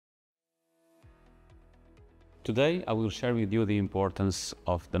Today, I will share with you the importance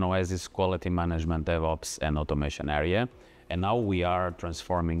of the Noesis Quality Management, DevOps and Automation area, and how we are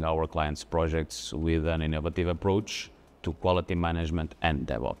transforming our clients' projects with an innovative approach to quality management and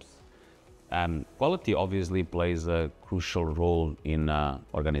DevOps. Quality obviously plays a crucial role in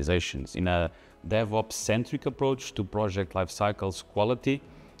organizations. In a DevOps-centric approach to project life cycles, quality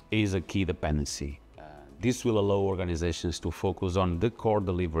is a key dependency. This will allow organizations to focus on the core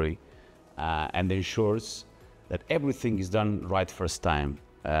delivery and ensures that everything is done right first time.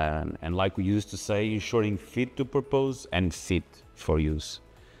 And like we used to say, ensuring fit to purpose and fit for use.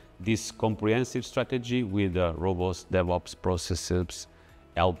 This comprehensive strategy with robust DevOps processes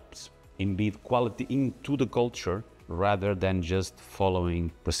helps embed quality into the culture rather than just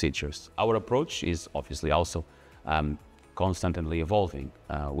following procedures. Our approach is obviously also constantly evolving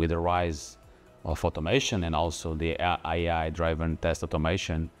with the rise of automation and also the AI-driven test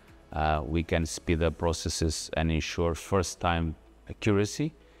automation. We can speed up processes and ensure first-time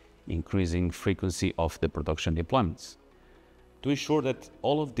accuracy, increasing frequency of the production deployments. To ensure that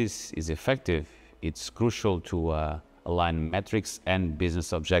all of this is effective, it's crucial to align metrics and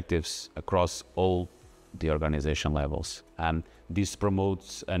business objectives across all the organization levels. This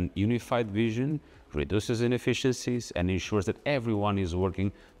promotes an unified vision, reduces inefficiencies, and ensures that everyone is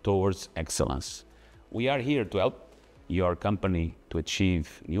working towards excellence. We are here to help your company to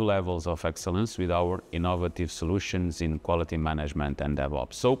achieve new levels of excellence with our innovative solutions in quality management and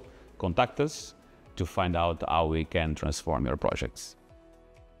DevOps. So contact us to find out how we can transform your projects.